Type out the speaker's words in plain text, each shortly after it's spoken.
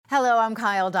Hello, I'm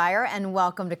Kyle Dyer, and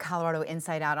welcome to Colorado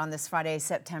Inside Out on this Friday,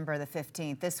 September the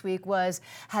 15th. This week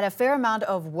had a fair amount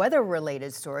of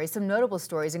weather-related stories, some notable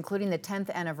stories, including the 10th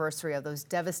anniversary of those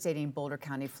devastating Boulder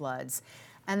County floods.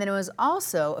 And then it was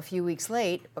also a few weeks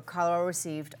late, but Colorado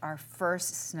received our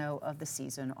first snow of the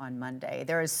season on Monday.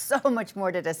 There is so much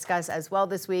more to discuss as well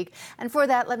this week. And for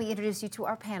that, let me introduce you to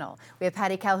our panel. We have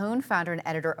Patricia Calhoun, founder and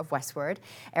editor of Westward,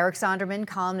 Eric Sondermann,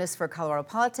 columnist for Colorado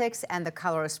Politics and the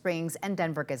Colorado Springs and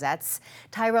Denver Gazettes,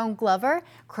 Tyrone Glover,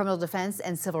 criminal defense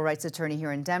and civil rights attorney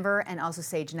here in Denver, and also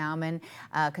Sage Naumann,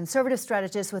 conservative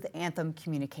strategist with Anthem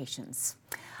Communications.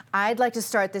 I'd like to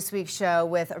start this week's show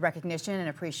with a recognition and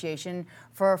appreciation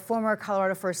for former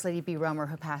Colorado First Lady Bee Romer,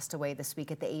 who passed away this week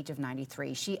at the age of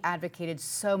 93. She advocated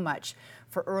so much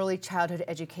for early childhood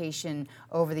education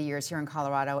over the years here in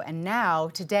Colorado. And now,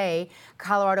 today,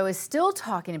 Colorado is still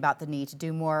talking about the need to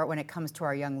do more when it comes to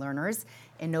our young learners.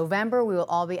 In November, we will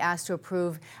all be asked to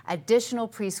approve additional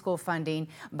preschool funding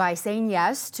by saying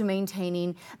yes to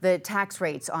maintaining the tax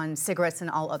rates on cigarettes and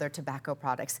all other tobacco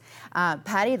products.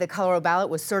 Patty, the Colorado ballot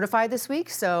was certified this week,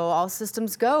 so all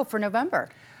systems go for November.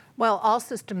 Well, all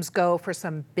systems go for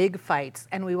some big fights,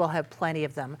 and we will have plenty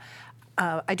of them.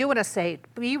 I do want to say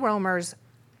Bee Romer's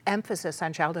emphasis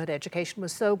on childhood education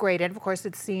was so great, and of course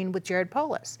it's seen with Jared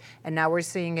Polis, and now we're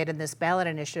seeing it in this ballot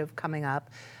initiative coming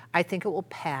up. I think it will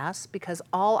pass because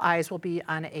all eyes will be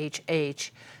on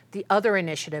HH, the other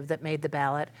initiative that made the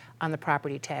ballot on the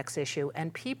property tax issue.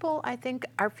 And people, I think,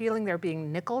 are feeling they're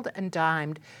being nickeled and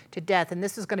dimed to death, and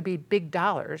this is going to be big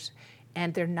dollars,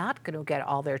 and they're not going to get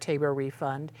all their Tabor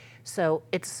refund. So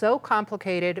it's so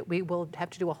complicated, we will have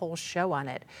to do a whole show on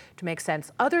it to make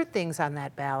sense. Other things on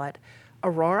that ballot,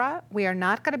 Aurora, we are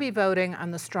not going to be voting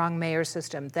on the strong mayor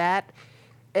system. That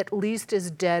at least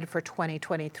is dead for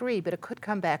 2023, but it could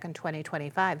come back in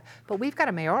 2025. But we've got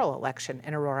a mayoral election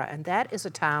in Aurora, and that is a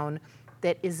town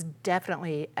that is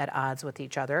definitely at odds with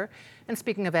each other. And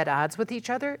speaking of at odds with each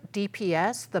other,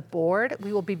 DPS, the board,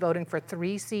 we will be voting for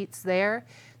 3 seats there.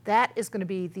 That is going to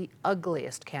be the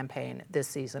ugliest campaign this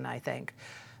season, I think.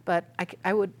 But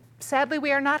sadly,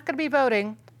 we are not going to be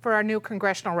voting for our new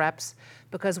congressional reps,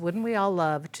 because wouldn't we all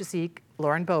love to see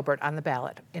Lauren Boebert on the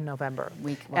ballot in November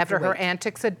after her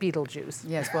antics at Beetlejuice?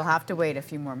 Yes, we'll have to wait a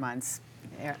few more months.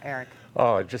 Eric?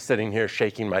 Oh, just sitting here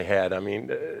shaking my head. I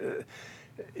mean,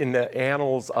 in the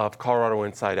annals of Colorado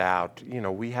Inside Out, you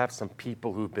know, we have some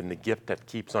people who've been the gift that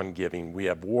keeps on giving. We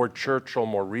have Ward Churchill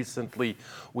more recently.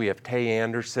 We have Tay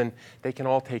Anderson. They can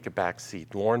all take a back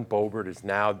seat. Lauren Boebert is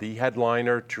now the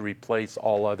headliner to replace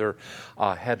all other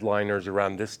headliners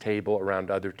around this table, around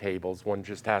other tables. One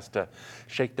just has to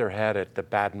shake their head at the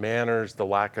bad manners, the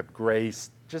lack of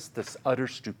grace, just this utter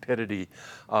stupidity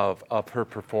of her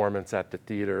performance at the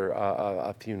theater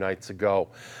a few nights ago.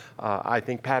 I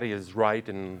think Patty is right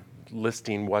in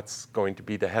listing what's going to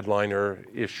be the headliner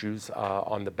issues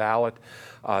on the ballot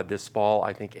this fall.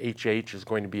 I think HH is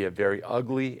going to be a very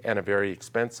ugly and a very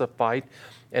expensive fight.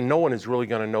 And no one is really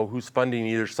going to know who's funding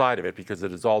either side of it, because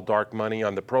it is all dark money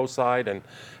on the pro side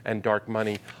and dark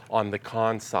money on the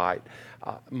con side.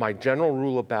 My general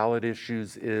rule of ballot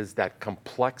issues is that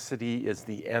complexity is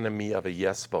the enemy of a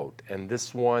yes vote. And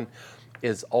this one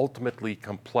is ultimately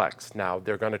complex. Now,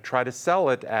 they're going to try to sell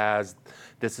it as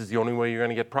this is the only way you're going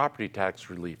to get property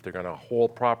tax relief. They're going to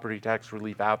hold property tax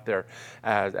relief out there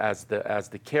as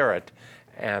the carrot.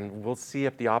 And we'll see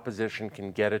if the opposition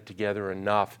can get it together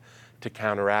enough to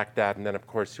counteract that. And then, of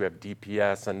course, you have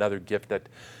DPS, another gift that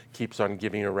keeps on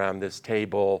giving around this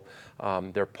table.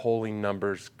 Their polling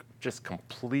numbers just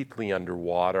completely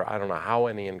underwater. I don't know how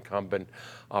any incumbent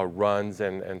runs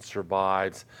and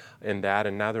survives in that.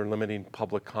 And now they're limiting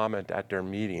public comment at their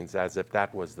meetings as if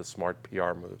that was the smart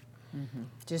PR move. Mm-hmm.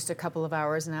 Just a couple of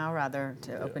hours now, rather,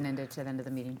 to open-ended to the end of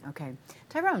the meeting. Okay.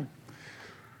 Tyrone.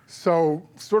 So,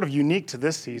 sort of unique to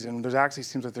this season, there actually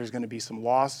seems like there's going to be some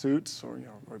lawsuits,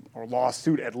 or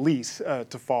lawsuit at least,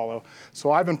 to follow.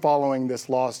 So I've been following this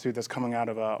lawsuit that's coming out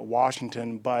of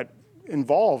Washington, but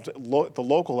involved at the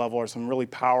local level are some really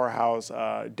powerhouse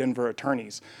Denver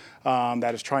attorneys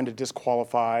that is trying to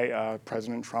disqualify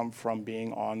President Trump from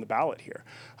being on the ballot here.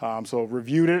 So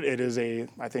reviewed it. It is a,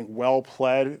 I think,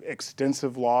 well-pled,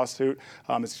 extensive lawsuit.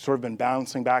 It's sort of been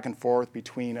bouncing back and forth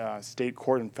between state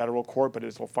court and federal court, but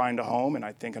it will find a home and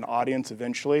I think an audience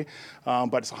eventually.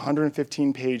 But it's a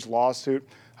 115-page lawsuit.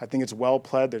 I think it's well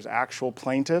pled. There's actual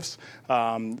plaintiffs.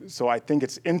 So I think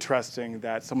it's interesting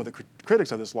that some of the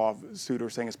critics of this lawsuit are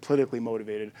saying it's politically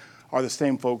motivated are the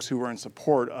same folks who were in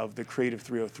support of the Creative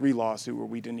 303 lawsuit, where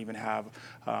we didn't even have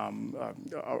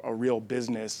a real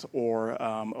business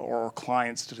or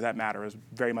clients to that matter. It was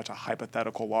very much a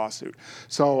hypothetical lawsuit.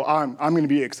 So I'm going to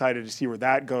be excited to see where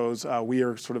that goes. We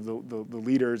are sort of the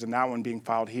leaders in that one being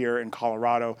filed here in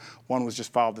Colorado. One was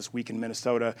just filed this week in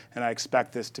Minnesota, and I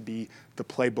expect this to be the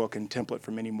playbook and template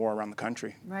for many more around the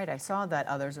country. Right, I saw that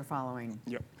others are following.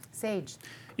 Yep. Sage.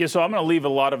 Yeah, so I'm going to leave a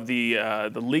lot of the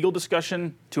legal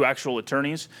discussion to actual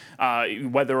attorneys,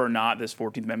 whether or not this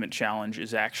 14th Amendment challenge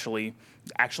is actually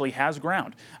has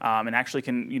ground and actually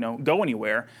can go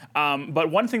anywhere. But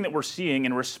one thing that we're seeing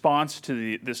in response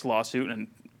to this lawsuit and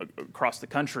across the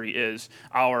country is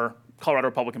our Colorado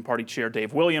Republican Party Chair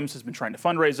Dave Williams has been trying to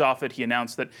fundraise off it. He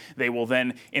announced that they will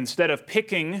then, instead of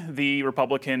picking the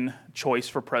Republican choice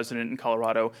for president in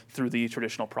Colorado through the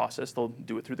traditional process, they'll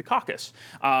do it through the caucus.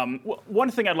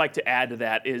 One thing I'd like to add to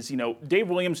that is, Dave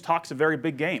Williams talks a very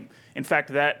big game. In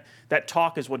fact, that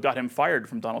talk is what got him fired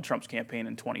from Donald Trump's campaign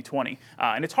in 2020.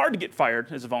 And it's hard to get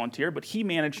fired as a volunteer, but he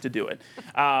managed to do it.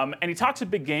 And he talks a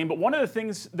big game, but one of the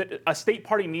things that a state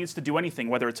party needs to do anything,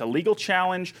 whether it's a legal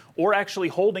challenge or actually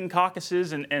holding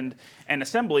caucuses and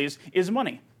assemblies, is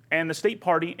money. And the state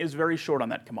party is very short on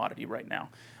that commodity right now.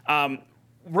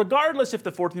 Regardless if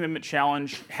the 14th Amendment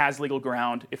challenge has legal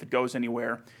ground, if it goes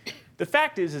anywhere, the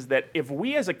fact is that if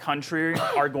we as a country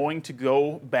are going to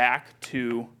go back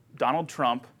to Donald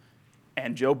Trump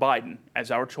and Joe Biden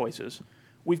as our choices,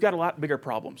 we've got a lot bigger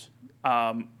problems.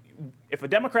 If a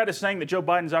Democrat is saying that Joe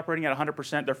Biden's operating at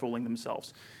 100%, they're fooling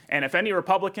themselves. And if any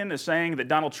Republican is saying that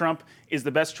Donald Trump is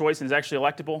the best choice and is actually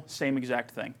electable, same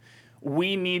exact thing.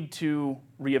 We need to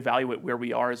reevaluate where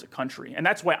we are as a country. And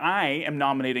that's why I am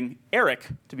nominating Eric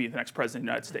to be the next president of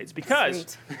the United States,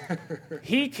 because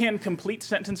he can complete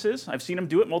sentences. I've seen him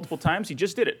do it multiple times. He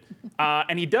just did it.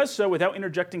 And he does so without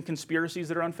interjecting conspiracies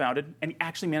that are unfounded, and he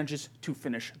actually manages to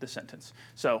finish the sentence.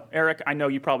 So, Eric, I know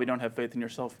you probably don't have faith in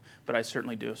yourself, but I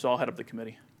certainly do. So I'll head up the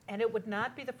committee. And it would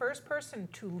not be the first person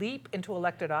to leap into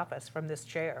elected office from this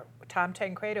chair. Tom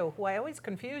Tancredo, who I always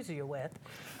confuse you with,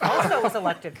 also was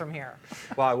elected from here.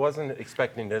 Well, I wasn't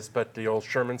expecting this, but the old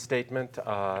Sherman statement,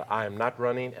 I am not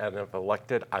running, and if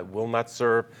elected, I will not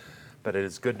serve. But it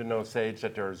is good to know, Sage,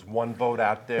 that there's one vote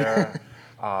out there.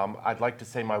 I'd like to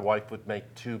say my wife would make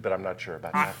 2, but I'm not sure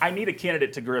about that. I need a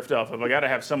candidate to grift off of. I got to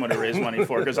have someone to raise money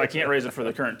for, because I can't raise it for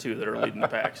the current 2 that are leading the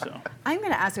pack. So I'm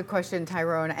going to ask a question,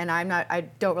 Tyrone, and I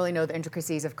don't really know the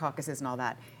intricacies of caucuses and all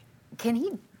that.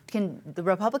 Can the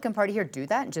Republican Party here do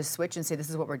that and just switch and say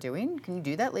this is what we're doing? Can you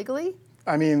do that legally?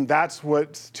 I mean, that's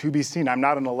what's to be seen. I'm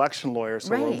not an election lawyer,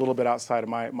 so Right. we're a little bit outside of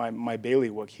my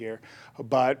bailiwick here.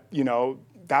 But,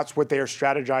 that's what they are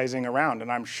strategizing around. And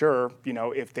I'm sure,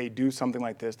 if they do something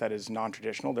like this that is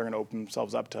non-traditional, they're going to open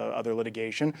themselves up to other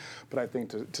litigation. But I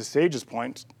think to Sage's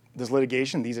point, this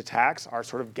litigation, these attacks are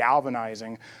sort of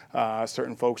galvanizing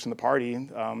certain folks in the party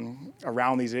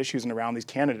around these issues and around these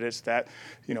candidates that,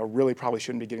 really probably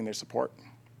shouldn't be getting their support.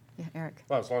 Yeah, Eric.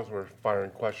 Well, as long as we're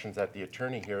firing questions at the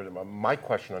attorney here, my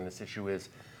question on this issue is,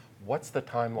 what's the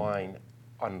timeline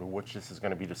on which this is going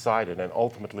to be decided? And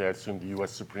ultimately, I assume the U.S.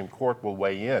 Supreme Court will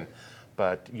weigh in.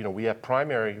 But, we have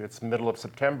primary, it's middle of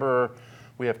September.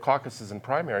 We have caucuses and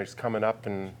primaries coming up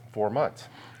in 4 months.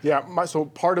 Yeah, so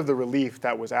part of the relief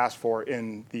that was asked for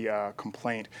in the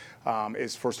complaint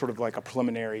is for sort of like a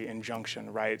preliminary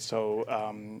injunction, right? So,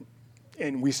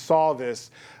 and we saw this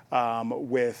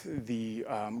with the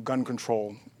gun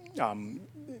control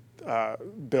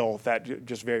bill that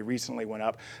just very recently went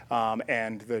up,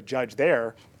 and the judge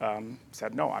there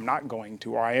said, no, I'm not going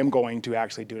to, or I am going to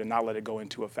actually do it and not let it go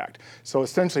into effect. So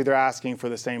essentially they're asking for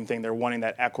the same thing. They're wanting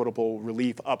that equitable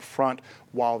relief up front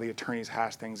while the attorneys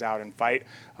hash things out and fight.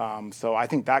 So I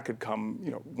think that could come,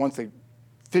 once they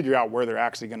figure out where they're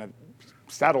actually going to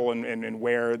settle and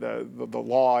where the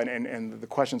law and the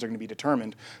questions are going to be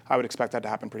determined, I would expect that to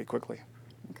happen pretty quickly.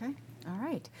 Okay. All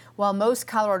right. Well, most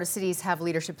Colorado cities have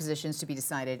leadership positions to be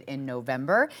decided in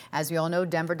November. As we all know,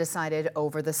 Denver decided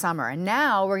over the summer. And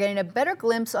now we're getting a better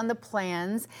glimpse on the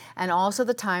plans and also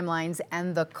the timelines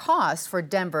and the cost for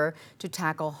Denver to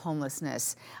tackle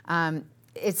homelessness.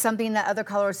 It's something that other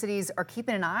Colorado cities are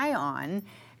keeping an eye on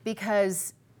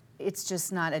because it's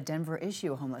just not a Denver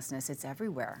issue, homelessness. It's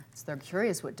everywhere. So they're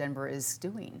curious what Denver is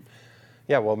doing.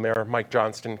 Yeah, well, Mayor Mike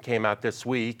Johnston came out this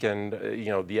week, and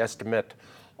the estimate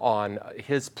on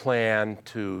his plan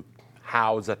to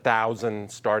house 1,000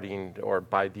 starting or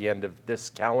by the end of this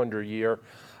calendar year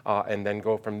and then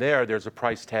go from there. There's a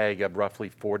price tag of roughly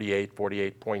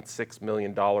 $48.6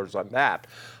 million on that.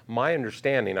 My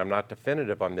understanding, I'm not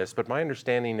definitive on this, but my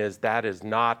understanding is that is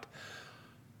not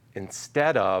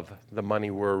instead of the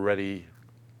money we're already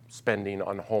spending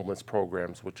on homeless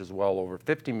programs, which is well over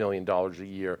 $50 million a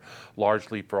year,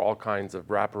 largely for all kinds of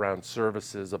wraparound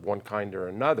services of one kind or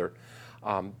another.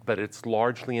 But it's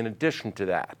largely in addition to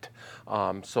that.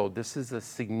 So this is a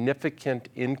significant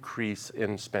increase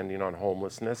in spending on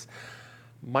homelessness.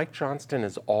 Mike Johnston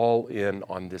is all in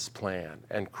on this plan,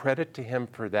 and credit to him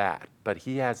for that. But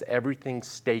he has everything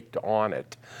staked on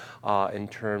it in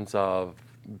terms of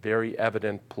very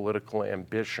evident political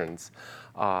ambitions.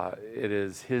 It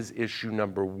is his issue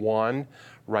number one.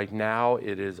 Right now,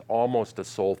 it is almost a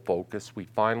sole focus. We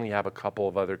finally have a couple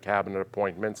of other cabinet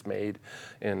appointments made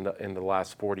in the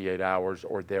last 48 hours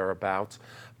or thereabouts.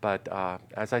 But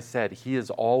as I said, he is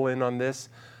all in on this.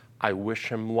 I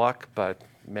wish him luck, but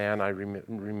man, I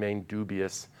remain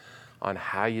dubious on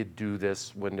how you do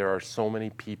this when there are so many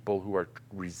people who are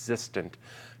resistant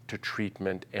to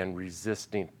treatment and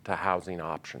resistant to housing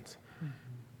options.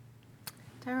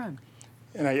 Tyrone.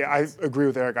 And I agree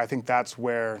with Eric. I think that's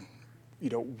where,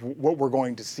 what we're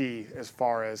going to see as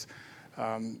far as,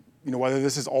 whether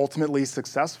this is ultimately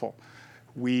successful.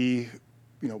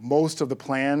 Most of the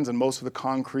plans and most of the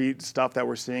concrete stuff that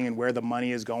we're seeing and where the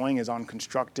money is going is on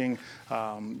constructing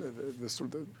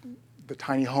the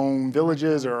tiny home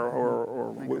villages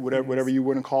or whatever you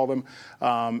want to call them.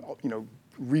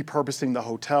 Repurposing the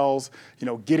hotels,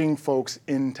 getting folks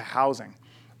into housing.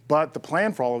 But the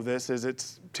plan for all of this is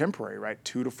it's temporary, right?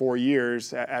 2 to 4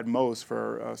 years at most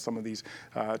for some of these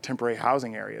temporary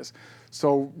housing areas.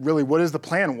 So really, what is the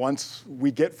plan once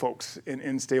we get folks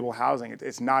in stable housing?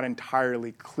 It's not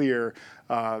entirely clear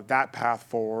that path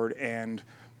forward and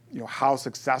how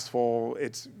successful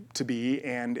it's to be,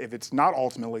 and if it's not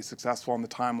ultimately successful on the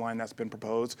timeline that's been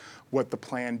proposed, what the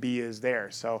plan B is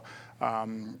there. So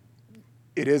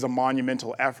it is a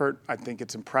monumental effort. I think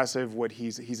it's impressive what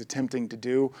he's attempting to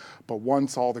do, but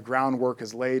once all the groundwork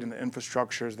is laid and the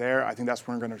infrastructure is there, I think that's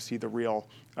when we're going to see the real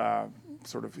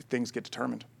sort of things get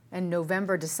determined. And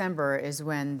November, December is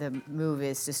when the move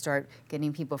is to start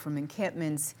getting people from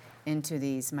encampments into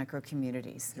these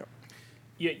micro-communities. Yep.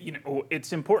 Yeah,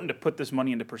 it's important to put this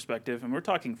money into perspective, and we're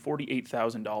talking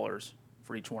 $48,000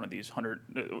 for each one of these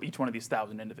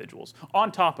 1,000 individuals,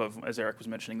 on top of, as Eric was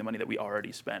mentioning, the money that we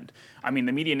already spend. I mean,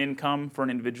 the median income for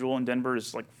an individual in Denver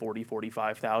is like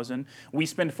 $45,000. We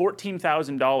spend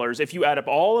 $14,000 if you add up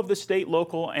all of the state,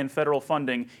 local, and federal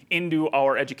funding into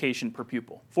our education per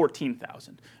pupil.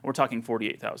 $14,000. We're talking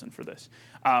 $48,000 for this.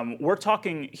 We're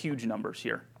talking huge numbers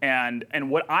here, and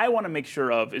what I want to make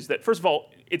sure of is that, first of all,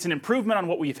 it's an improvement on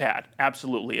what we've had,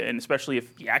 absolutely, and especially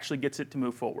if he actually gets it to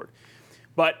move forward.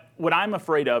 But what I'm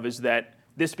afraid of is that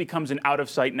this becomes an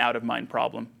out-of-sight and out-of-mind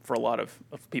problem for a lot of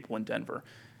people in Denver.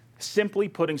 Simply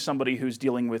putting somebody who's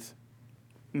dealing with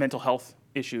mental health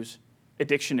issues,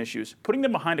 addiction issues, putting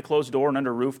them behind a closed door and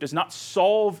under a roof does not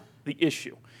solve the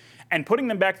issue. And putting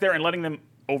them back there and letting them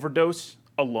overdose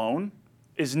alone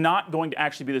is not going to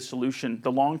actually be the solution,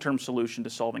 the long-term solution to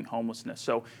solving homelessness.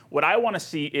 So what I want to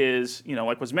see is,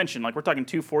 like was mentioned, like we're talking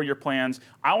 2 4-year plans.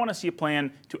 I want to see a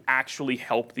plan to actually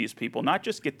help these people, not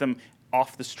just get them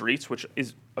off the streets, which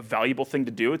is a valuable thing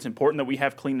to do. It's important that we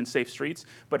have clean and safe streets,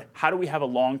 but how do we have a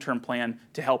long-term plan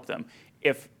to help them?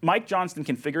 If Mike Johnston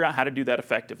can figure out how to do that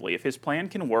effectively, if his plan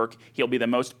can work, he'll be the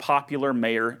most popular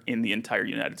mayor in the entire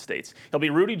United States. He'll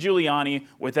be Rudy Giuliani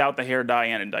without the hair dye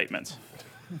and indictments.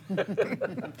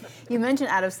 You mentioned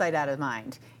out of sight, out of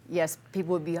mind. Yes,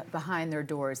 people would be behind their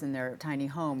doors in their tiny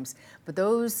homes, but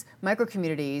those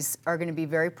micro-communities are going to be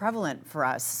very prevalent for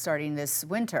us starting this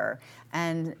winter.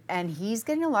 And he's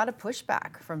getting a lot of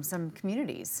pushback from some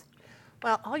communities.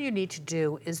 Well, all you need to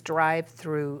do is drive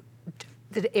through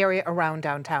the area around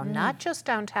downtown, not just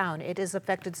downtown. It has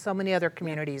affected so many other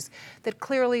communities that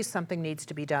clearly something needs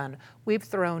to be done. We've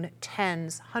thrown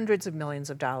hundreds of millions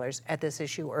of dollars at this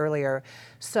issue earlier.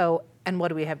 So, and what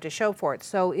do we have to show for it?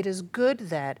 So it is good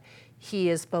that he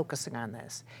is focusing on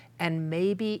this. And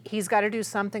maybe he's got to do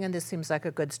something, and this seems like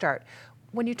a good start.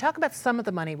 When you talk about some of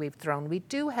the money we've thrown, we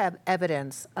do have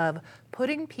evidence of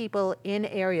putting people in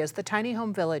areas, the tiny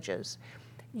home villages.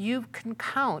 You can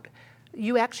count.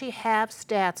 You actually have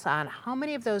stats on how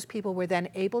many of those people were then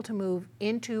able to move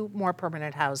into more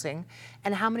permanent housing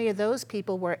and how many of those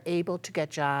people were able to get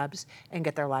jobs and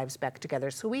get their lives back together.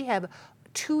 So we have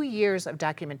 2 years of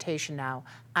documentation now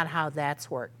on how that's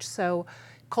worked. So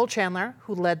Cole Chandler,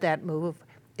 who led that move,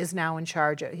 is now in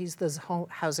charge. He's the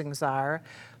housing czar.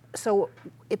 So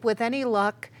if with any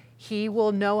luck, He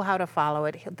will know how to follow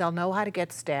it. They'll know how to get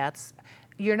stats.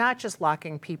 You're not just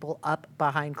locking people up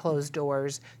behind closed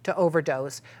doors to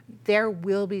overdose. There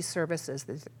will be services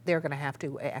that they're going to have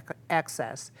to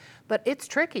access. But it's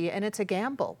tricky and it's a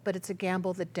gamble, but it's a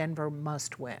gamble that Denver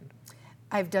must win.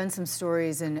 I've done some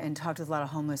stories and talked with a lot of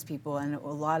homeless people, and a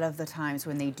lot of the times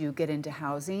when they do get into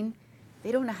housing,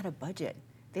 they don't know how to budget.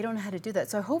 They don't know how to do that.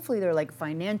 So hopefully they're like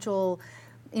financial,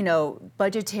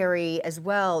 budgetary as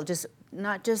well, just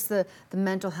not just the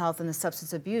mental health and the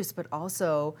substance abuse, but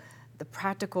also the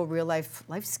practical real life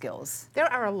skills. There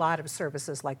are a lot of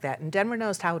services like that, and Denver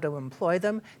knows how to employ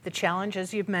them. The challenge,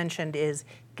 as you've mentioned, is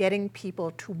getting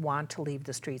people to want to leave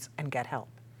the streets and get help.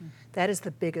 That is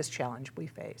the biggest challenge we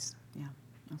face. Yeah,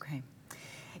 okay.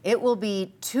 It will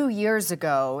be 2 years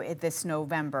ago this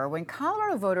November when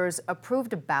Colorado voters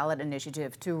approved a ballot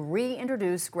initiative to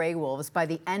reintroduce gray wolves by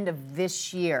the end of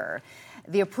this year.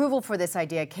 The approval for this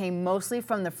idea came mostly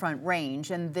from the Front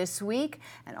Range, and this week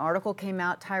an article came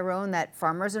out, Tyrone, that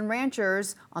farmers and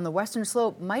ranchers on the Western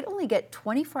Slope might only get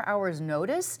 24 hours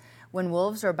notice when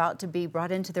wolves are about to be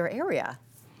brought into their area.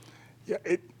 Yeah,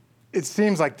 it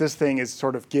seems like this thing is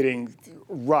sort of getting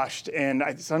rushed, and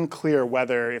it's unclear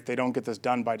whether if they don't get this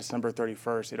done by December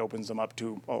 31st, it opens them up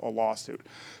to a lawsuit.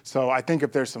 So I think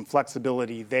if there's some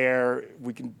flexibility there,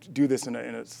 we can do this in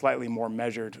a slightly more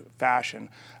measured fashion.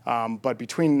 But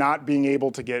between not being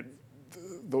able to get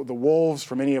the wolves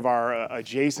from any of our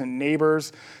adjacent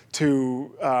neighbors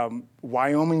to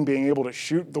Wyoming being able to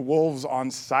shoot the wolves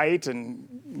on site and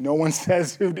no one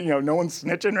says, no one's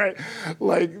snitching, right?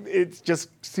 Like, it just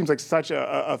seems like such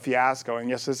a fiasco. And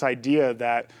yes, this idea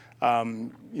that,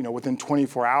 within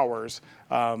 24 hours,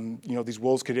 these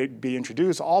wolves could be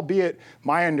introduced, albeit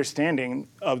my understanding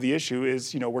of the issue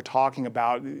is, we're talking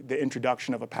about the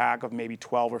introduction of a pack of maybe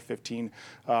 12 or 15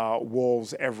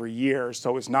 wolves every year.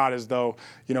 So it's not as though,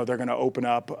 they're going to open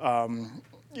up,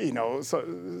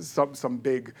 some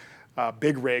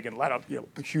big rig and let up,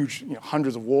 huge,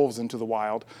 hundreds of wolves into the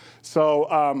wild.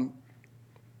 So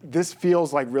this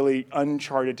feels like really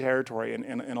uncharted territory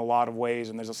in a lot of ways,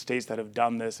 and there's states that have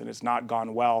done this and it's not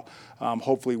gone well.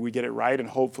 Hopefully we get it right, and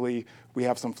hopefully we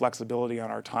have some flexibility on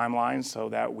our timeline so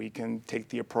that we can take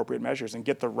the appropriate measures and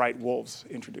get the right wolves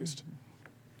introduced.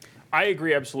 I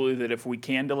agree absolutely that if we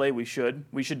can delay, we should.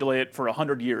 We should delay it for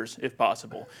 100 years if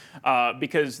possible,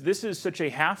 because this is such a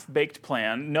half-baked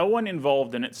plan. No one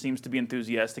involved in it seems to be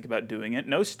enthusiastic about doing it.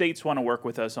 No states want to work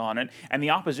with us on it, and the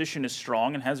opposition is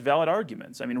strong and has valid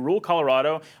arguments. I mean, rural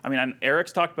Colorado,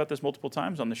 Eric's talked about this multiple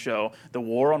times on the show, the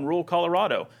war on rural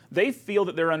Colorado. They feel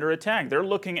that they're under attack. They're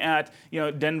looking at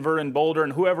Denver and Boulder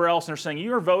and whoever else, and they're saying,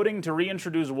 you're voting to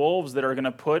reintroduce wolves that are going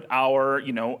to put our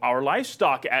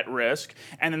livestock at risk,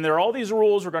 and then there are all these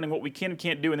rules regarding what we can and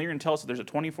can't do, and then you're going to tell us that there's a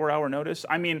 24-hour notice.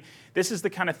 I mean, this is the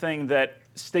kind of thing that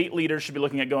state leaders should be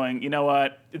looking at going, you know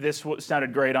what, this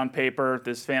sounded great on paper,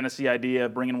 this fantasy idea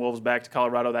of bringing wolves back to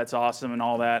Colorado, that's awesome and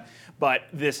all that, but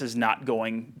this is not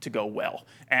going to go well.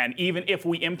 And even if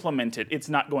we implement it, it's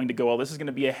not going to go well. This is going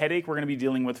to be a headache we're going to be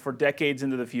dealing with for decades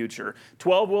into the future.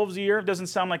 12 wolves a year doesn't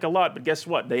sound like a lot, but guess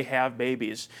what? They have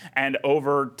babies. And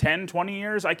over 10, 20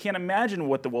 years, I can't imagine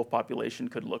what the wolf population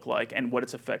could look like and what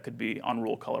its effect could be on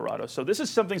rural Colorado. So this is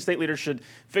something state leaders should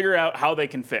figure out how they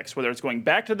can fix, whether it's going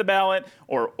back to the ballot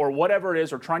or whatever it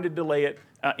is, or trying to delay it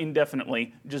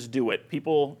indefinitely. Just do it.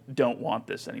 People don't want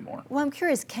this anymore. Well, I'm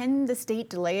curious, can the state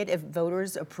delay it if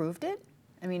voters approved it?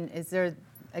 I mean, is there,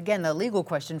 again, the legal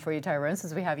question for you, Tyrone,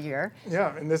 since we have you here?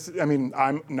 Yeah, and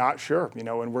I'm not sure,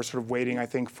 and we're sort of waiting, I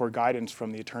think, for guidance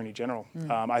from the Attorney General.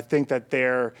 I think that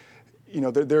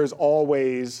there's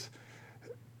always,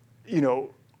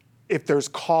 if there's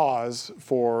cause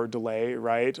for delay,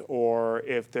 right, or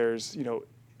if there's,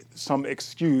 some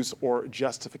excuse or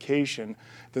justification,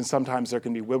 then sometimes there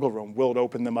can be wiggle room. Will it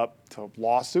open them up to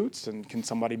lawsuits, and can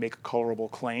somebody make a colorable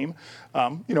claim?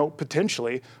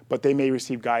 Potentially, but they may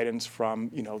receive guidance from,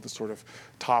 the sort of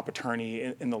top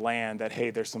attorney in the land that, hey,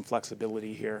 there's some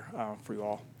flexibility here for you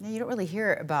all. Yeah, you don't really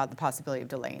hear about the possibility of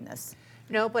delaying this.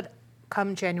 No, but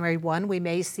come January 1, we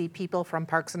may see people from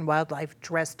Parks and Wildlife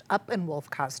dressed up in wolf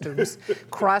costumes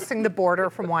crossing the border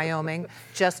from Wyoming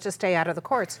just to stay out of the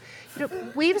courts.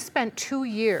 We've spent 2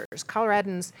 years,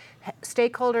 Coloradans,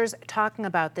 stakeholders, talking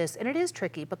about this, and it is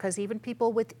tricky because even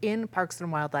people within Parks and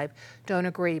Wildlife don't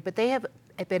agree, but they have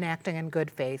been acting in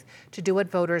good faith to do what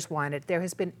voters wanted. There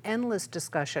has been endless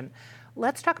discussion.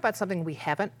 Let's talk about something we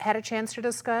haven't had a chance to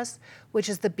discuss, which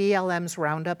is the BLM's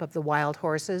roundup of the wild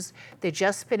horses. They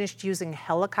just finished using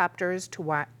helicopters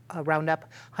to round up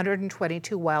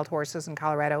 122 wild horses in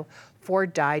Colorado. 4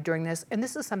 died during this, and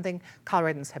this is something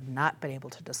Coloradans have not been able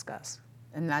to discuss.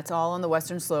 And that's all on the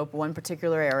Western Slope, one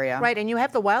particular area. Right, and you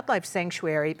have the Wildlife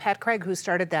Sanctuary. Pat Craig, who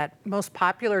started that most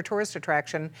popular tourist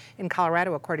attraction in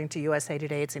Colorado, according to USA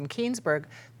Today, it's in Keensburg,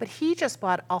 but he just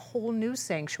bought a whole new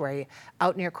sanctuary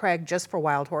out near Craig just for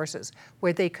wild horses,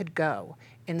 where they could go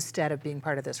instead of being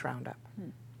part of this roundup.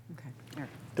 Okay. Eric.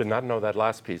 Did not know that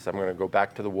last piece. I'm going to go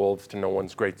back to the wolves to no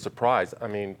one's great surprise. I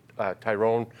mean,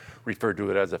 Tyrone referred to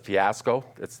it as a fiasco.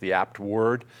 It's the apt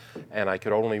word, and I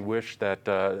could only wish that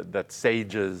that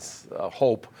Sage's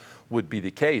hope would be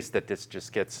the case, that this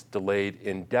just gets delayed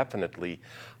indefinitely.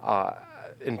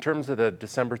 In terms of the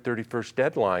December 31st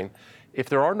deadline, if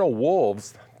there are no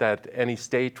wolves that any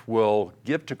state will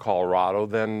give to Colorado,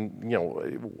 then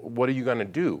what are you going to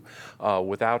do?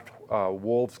 Without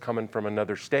wolves coming from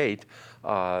another state,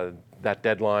 that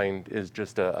deadline is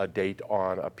just a date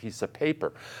on a piece of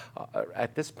paper.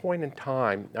 At this point in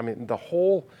time, I mean, the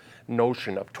whole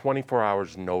notion of 24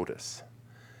 hours notice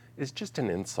is just an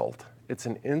insult. It's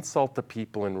an insult to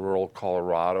people in rural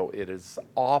Colorado. It is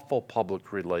awful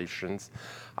public relations.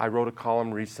 I wrote a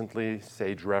column recently,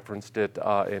 Sage referenced it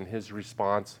in his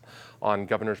response on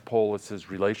Governor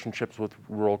Polis's relationships with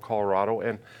rural Colorado.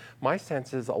 And my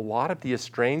sense is a lot of the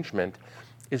estrangement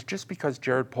is just because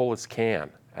Jared Polis can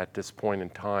at this point in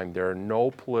time. There are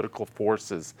no political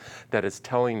forces that is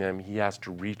telling him he has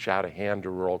to reach out a hand to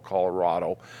rural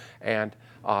Colorado. And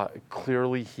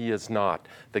clearly he is not.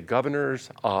 The governors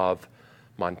of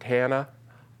Montana,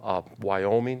 of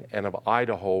Wyoming, and of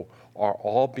Idaho are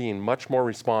all being much more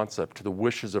responsive to the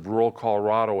wishes of rural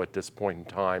Colorado at this point in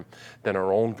time than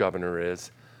our own governor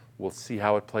is. We'll see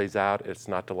how it plays out. It's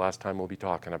not the last time we'll be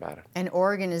talking about it. And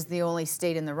Oregon is the only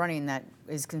state in the running that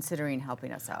is considering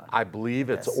helping us out. I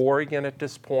believe it's Oregon at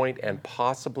this point, and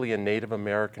possibly a Native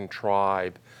American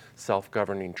tribe,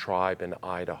 self-governing tribe in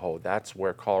Idaho. That's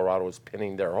where Colorado is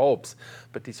pinning their hopes.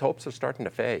 But these hopes are starting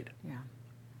to fade. Yeah,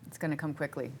 it's going to come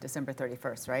quickly, December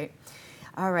 31st, right?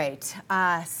 All right,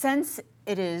 since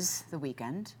it is the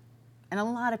weekend, and a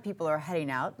lot of people are heading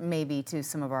out, maybe to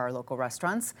some of our local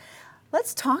restaurants,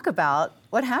 let's talk about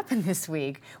what happened this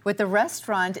week with the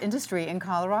restaurant industry in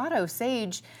Colorado.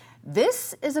 Sage,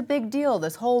 this is a big deal,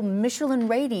 this whole Michelin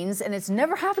ratings, and it's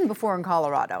never happened before in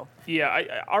Colorado.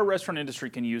 Yeah, our restaurant industry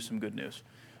can use some good news.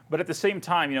 But at the same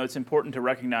time, it's important to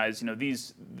recognize,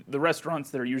 the restaurants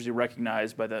that are usually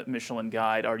recognized by the Michelin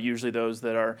Guide are usually those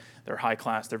that they're high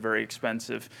class, they're very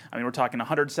expensive. I mean, we're talking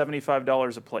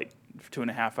 $175 a plate for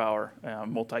 2.5-hour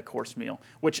multi-course meal,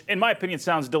 which in my opinion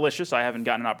sounds delicious. I haven't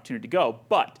gotten an opportunity to go,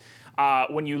 but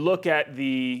when you look at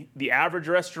the average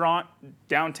restaurant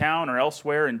downtown or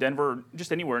elsewhere in Denver,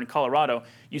 just anywhere in Colorado,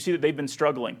 you see that they've been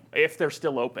struggling, if they're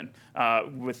still open,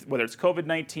 with whether it's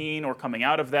COVID-19 or coming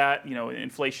out of that,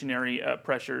 inflationary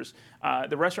pressures.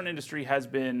 The restaurant industry has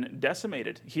been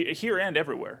decimated here and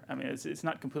everywhere. I mean, it's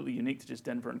not completely unique to just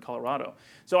Denver and Colorado.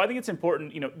 So I think it's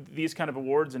important. These kind of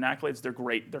awards and accolades, they're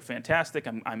great. They're fantastic.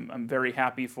 I'm very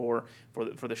happy for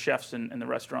the chefs and the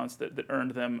restaurants that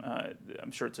earned them.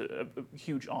 I'm sure it's a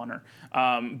huge honor.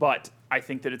 But I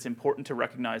think that it's important to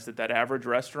recognize that average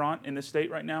restaurant in this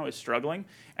state right now is struggling,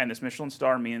 and this Michelin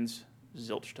star means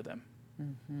zilch to them.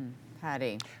 Mm-hmm.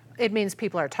 Patty. It means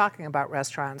people are talking about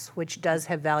restaurants, which does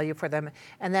have value for them,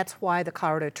 and that's why the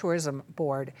Colorado Tourism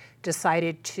Board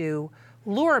decided to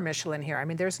lure Michelin here. I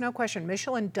mean, there's no question,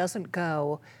 Michelin doesn't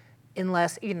go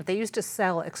unless, they used to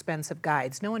sell expensive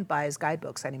guides. No one buys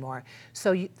guidebooks anymore.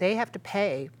 So they have to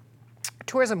pay,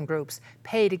 tourism groups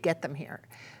pay to get them here.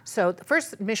 So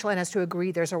first, Michelin has to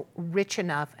agree there's a rich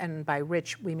enough, and by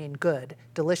rich we mean good,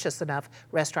 delicious enough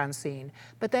restaurant scene.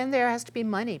 But then there has to be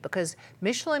money, because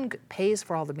Michelin pays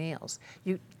for all the meals.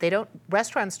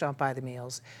 Restaurants don't buy the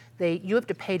meals. You have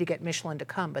to pay to get Michelin to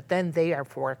come, but then they're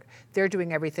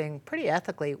doing everything pretty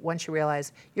ethically once you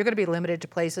realize you're going to be limited to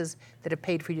places that have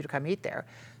paid for you to come eat there.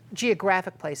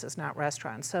 Geographic places, not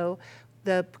restaurants. So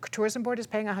the tourism board is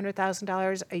paying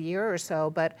 $100,000 a year or so,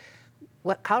 but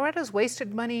Colorado's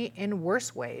wasted money in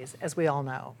worse ways, as we all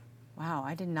know. Wow,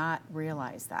 I did not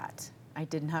realize that.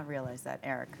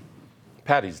 Eric.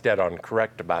 Patty's dead on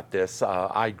correct about this.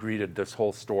 I greeted this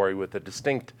whole story with a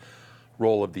distinct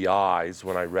roll of the eyes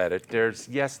when I read it. There's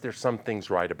some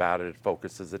things right about it. It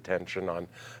focuses attention on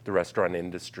the restaurant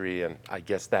industry, and I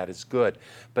guess that is good.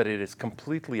 But it is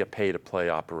completely a pay-to-play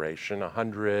operation.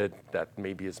 That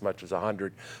maybe as much as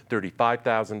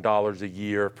 $135,000 a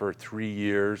year for 3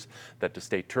 years that the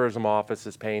State Tourism Office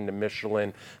is paying to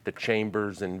Michelin. The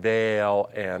chambers in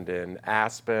Vail and in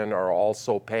Aspen are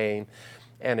also paying.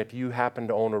 And if you happen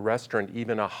to own a restaurant,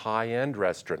 even a high-end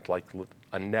restaurant like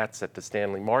a Nets at the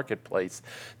Stanley Marketplace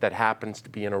that happens to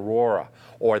be in Aurora,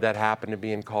 or that happen to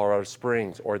be in Colorado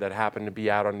Springs, or that happen to be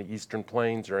out on the Eastern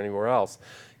Plains or anywhere else,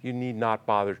 you need not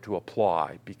bother to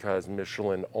apply, because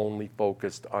Michelin only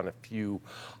focused on a few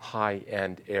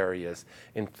high-end areas.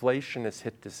 Inflation has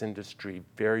hit this industry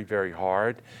very, very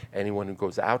hard. Anyone who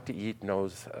goes out to eat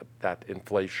knows that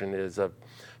inflation is a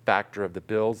factor of the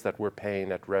bills that we're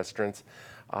paying at restaurants.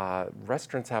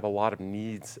 Restaurants have a lot of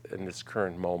needs in this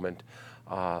current moment.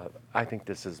 I think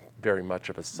this is very much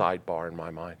of a sidebar in my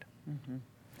mind. Mm-hmm.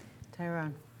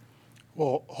 Tyrone.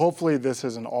 Well, hopefully this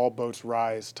is an all boats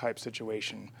rise type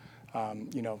situation.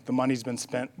 The money's been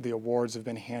spent, the awards have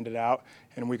been handed out,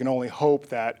 and we can only hope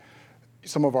that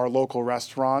some of our local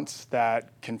restaurants that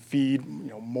can feed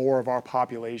more of our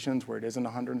populations, where it isn't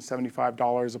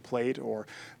 $175 a plate, or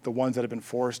the ones that have been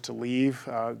forced to leave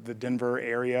the Denver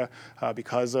area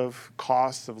because of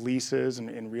costs of leases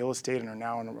and real estate and are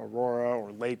now in Aurora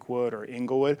or Lakewood or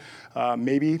Inglewood,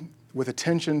 maybe with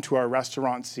attention to our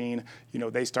restaurant scene,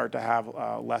 they start to have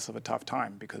less of a tough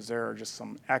time, because there are just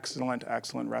some excellent,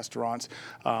 excellent restaurants.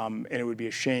 And it would be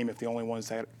a shame if the only ones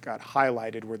that got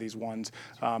highlighted were these ones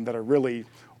that are really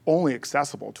only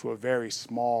accessible to a very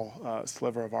small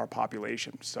sliver of our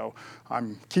population. So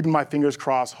I'm keeping my fingers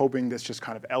crossed, hoping this just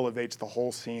kind of elevates the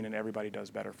whole scene and everybody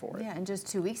does better for it. Yeah, and just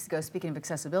 2 weeks ago, speaking of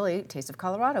accessibility, Taste of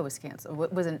Colorado was canceled,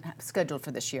 wasn't scheduled for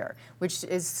this year, which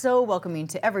is so welcoming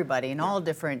to everybody in all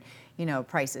different,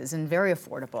 prices and very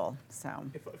affordable. So,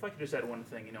 if I could just add one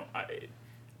thing,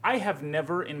 I have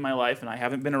never in my life, and I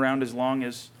haven't been around as long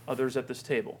as others at this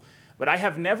table, but I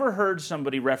have never heard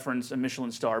somebody reference a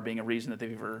Michelin star being a reason that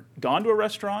they've either gone to a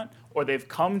restaurant or they've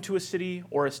come to a city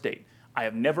or a state. I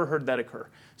have never heard that occur.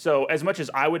 So as much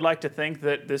as I would like to think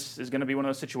that this is going to be one of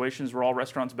those situations where all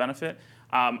restaurants benefit,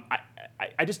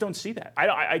 I just don't see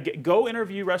that. Go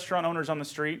interview restaurant owners on the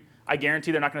street. I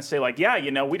guarantee they're not going to say like,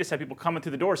 yeah, we just had people coming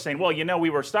through the door saying, well, we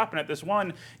were stopping at this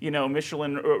one,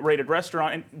 Michelin-rated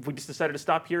restaurant, and we just decided to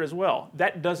stop here as well.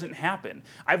 That doesn't happen.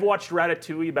 I've watched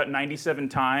Ratatouille about 97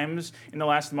 times in the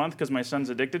last month because my son's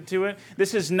addicted to it.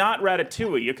 This is not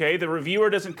Ratatouille, okay? The reviewer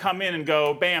doesn't come in and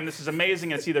go, bam, this is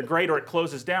amazing, and it's either great or it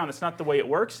closes down. That's not the way it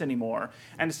works anymore.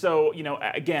 And so,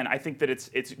 again, I think that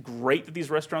it's great that these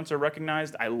restaurants are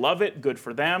recognized. I love it. Good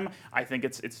for them. I think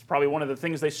it's probably one of the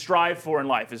things they strive for in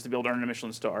life is to be able to earn a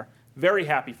Michelin star. Very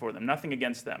happy for them. Nothing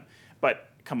against them. But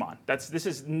come on,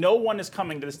 no one is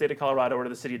coming to the state of Colorado or to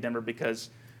the city of Denver because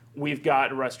we've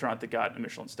got a restaurant that got a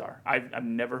Michelin star. I've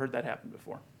never heard that happen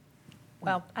before.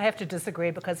 Well, I have to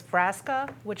disagree, because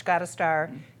Frasca, which got a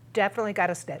star, definitely got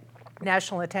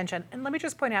national attention. And let me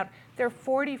just point out, there are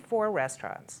 44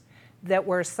 restaurants that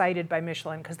were cited by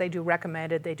Michelin because they do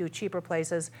recommended, they do cheaper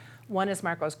places. One is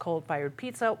Marco's Cold Fired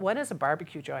Pizza, one is a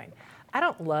barbecue joint. I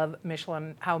don't love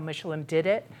Michelin, how Michelin did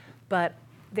it, but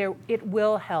it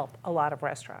will help a lot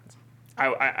restaurants.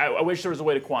 I wish there was a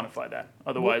way to quantify that.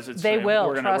 Otherwise, they will.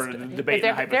 We're going to debate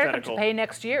the hypothetical. They're going to pay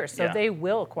next year, so they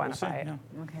will quantify it.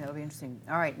 Yeah. Okay, that'll be interesting.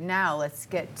 All right, now let's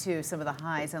get to some of the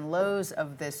highs and lows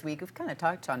of this week. We've kind of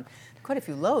touched on quite a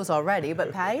few lows already,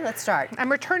 but Patty, let's start.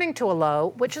 I'm returning to a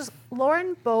low, which is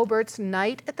Lauren Boebert's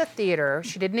night at the theater.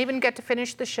 She didn't even get to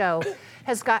finish the show.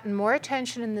 Has gotten more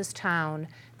attention in this town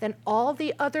than all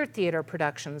the other theater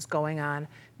productions going on.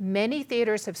 Many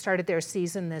theaters have started their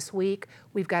season this week.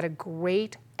 We've got a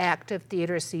great active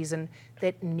theater season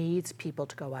that needs people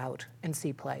to go out and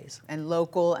see plays. And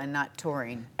local and not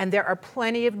touring. And there are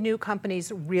plenty of new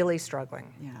companies really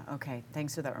struggling. Yeah, okay,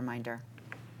 thanks for that reminder.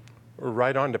 We're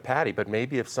right on to Patty, but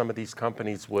maybe if some of these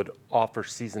companies would offer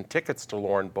season tickets to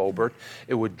Lauren Boebert,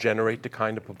 it would generate the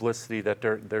kind of publicity that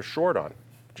they're short on.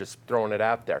 Just throwing it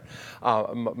out there.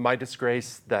 My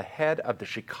disgrace, the head of the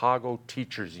Chicago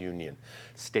Teachers Union,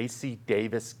 Stacey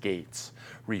Davis Gates,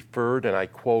 referred, and I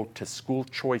quote, to school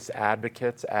choice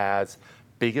advocates as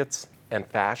bigots and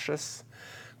fascists,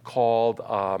 called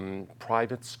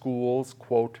private schools,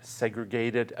 quote,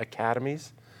 segregated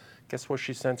academies. Guess what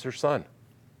she sends her son?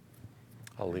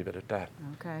 I'll leave it at that.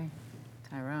 Okay,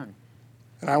 Tyrone.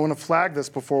 And I want to flag this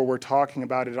before we're talking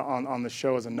about it on the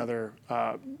show as another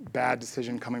bad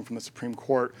decision coming from the Supreme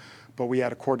Court. But we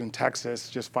had a court in Texas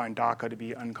just find DACA to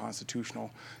be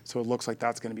unconstitutional. So it looks like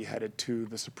that's going to be headed to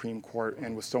the Supreme Court.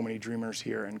 And with so many dreamers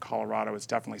here in Colorado, it's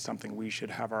definitely something we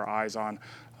should have our eyes on,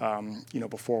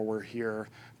 before we're here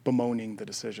bemoaning the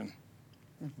decision.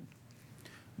 Mm-hmm.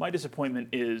 My disappointment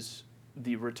is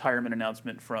the retirement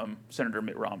announcement from Senator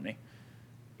Mitt Romney.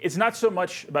 It's not so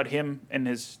much about him and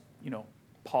his,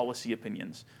 policy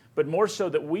opinions, but more so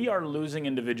that we are losing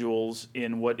individuals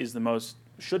in what is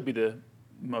should be the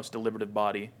most deliberative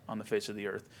body on the face of the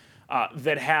earth.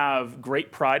 that have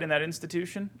great pride in that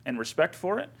institution and respect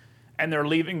for it, and they're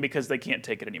leaving because they can't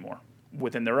take it anymore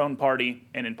within their own party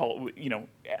and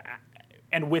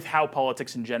and with how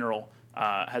politics in general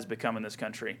has become in this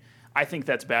country. I think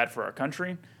that's bad for our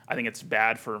country. I think it's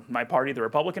bad for my party, the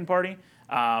Republican Party,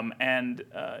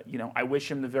 I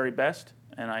wish him the very best,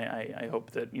 and I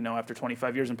hope that after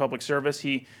 25 years in public service,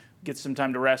 he gets some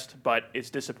time to rest. But it's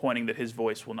disappointing that his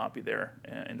voice will not be there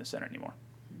in the Senate anymore.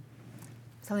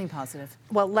 Something positive.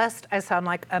 Well, lest I sound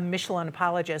like a Michelin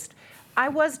apologist, I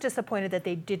was disappointed that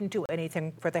they didn't do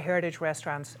anything for the heritage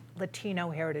restaurants,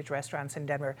 Latino heritage restaurants in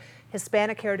Denver.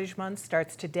 Hispanic Heritage Month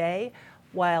starts today.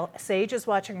 While Sage is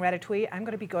watching Ratatouille, I'm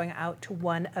going to be going out to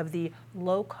one of the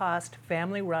low-cost,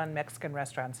 family-run Mexican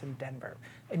restaurants in Denver,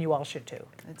 and you all should too.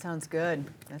 That sounds good.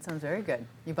 That sounds very good.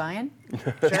 You buying?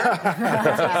 Sure.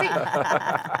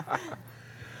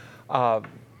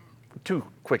 Two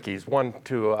quickies. One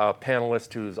to a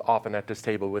panelist who's often at this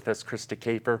table with us, Krista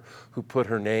Kafer, who put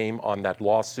her name on that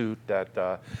lawsuit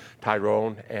that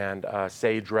Tyrone and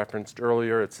Sage referenced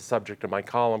earlier. It's the subject of my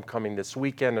column coming this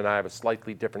weekend, and I have a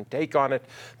slightly different take on it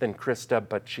than Krista,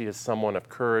 but she is someone of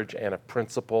courage and of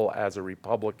principle as a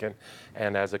Republican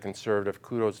and as a conservative.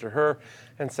 Kudos to her.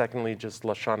 And secondly, just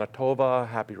Lashana Tova,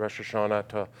 happy Rosh Hashanah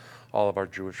to all of our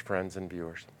Jewish friends and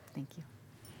viewers. Thank you.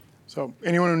 So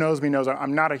anyone who knows me knows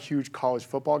I'm not a huge college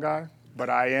football guy, but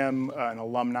I am an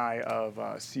alumni of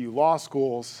CU Law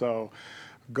School. So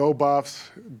go Buffs,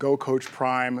 go Coach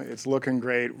Prime. It's looking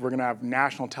great. We're going to have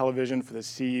national television for the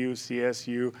CU,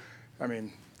 CSU. I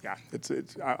mean, yeah,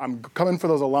 I'm coming for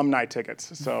those alumni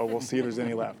tickets. So we'll see if there's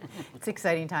any left. It's an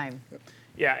exciting time.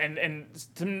 Yeah, and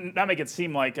to not make it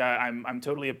seem like I'm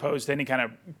totally opposed to any kind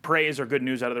of praise or good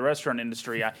news out of the restaurant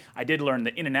industry, I did learn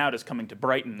that In-N-Out is coming to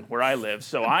Brighton, where I live,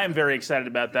 so I am very excited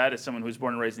about that as someone who's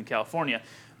born and raised in California.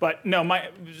 But no,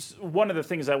 one of the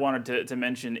things I wanted to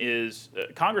mention is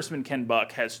Congressman Ken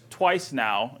Buck has twice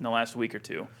now in the last week or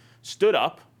two stood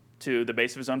up to the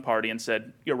base of his own party and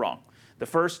said, "You're wrong." The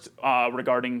first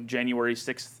regarding January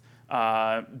 6th.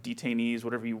 Detainees,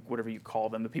 whatever you call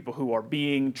them, the people who are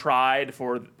being tried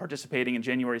for participating in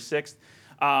January 6th,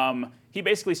 he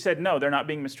basically said, no, they're not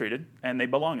being mistreated, and they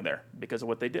belong there because of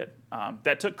what they did.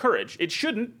 That took courage. It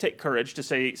shouldn't take courage to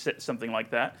say something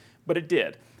like that, but it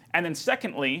did. And then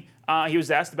secondly, he was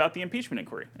asked about the impeachment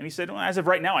inquiry, and he said, well, as of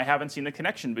right now, I haven't seen the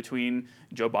connection between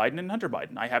Joe Biden and Hunter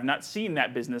Biden. I have not seen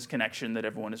that business connection that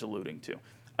everyone is alluding to.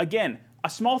 Again, a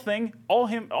small thing,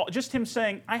 just him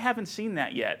saying, I haven't seen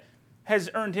that yet,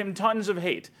 has earned him tons of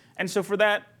hate. And so for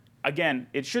that, again,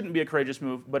 it shouldn't be a courageous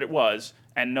move, but it was,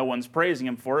 and no one's praising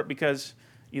him for it because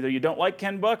either you don't like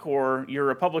Ken Buck or you're a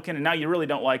Republican and now you really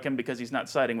don't like him because he's not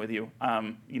siding with you.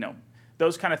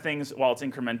 Those kind of things, while it's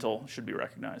incremental, should be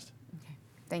recognized. Okay.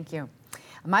 Thank you.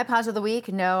 My pause of the week,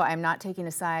 no, I'm not taking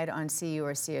a side on CU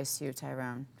or CSU,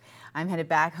 Tyrone. I'm headed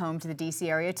back home to the D.C.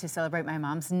 area to celebrate my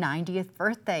mom's 90th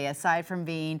birthday. Aside from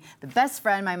being the best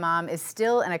friend, my mom is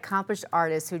still an accomplished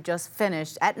artist who just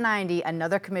finished, at 90,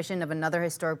 another commission of another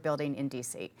historic building in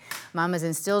D.C. Mom has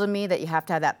instilled in me that you have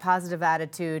to have that positive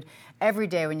attitude every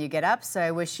day when you get up, so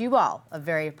I wish you all a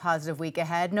very positive week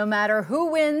ahead, no matter who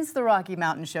wins the Rocky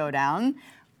Mountain Showdown.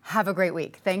 Have a great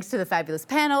week. Thanks to the fabulous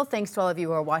panel. Thanks to all of you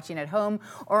who are watching at home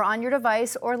or on your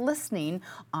device or listening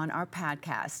on our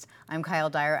podcast. I'm Kyle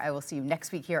Dyer. I will see you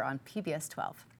next week here on PBS 12.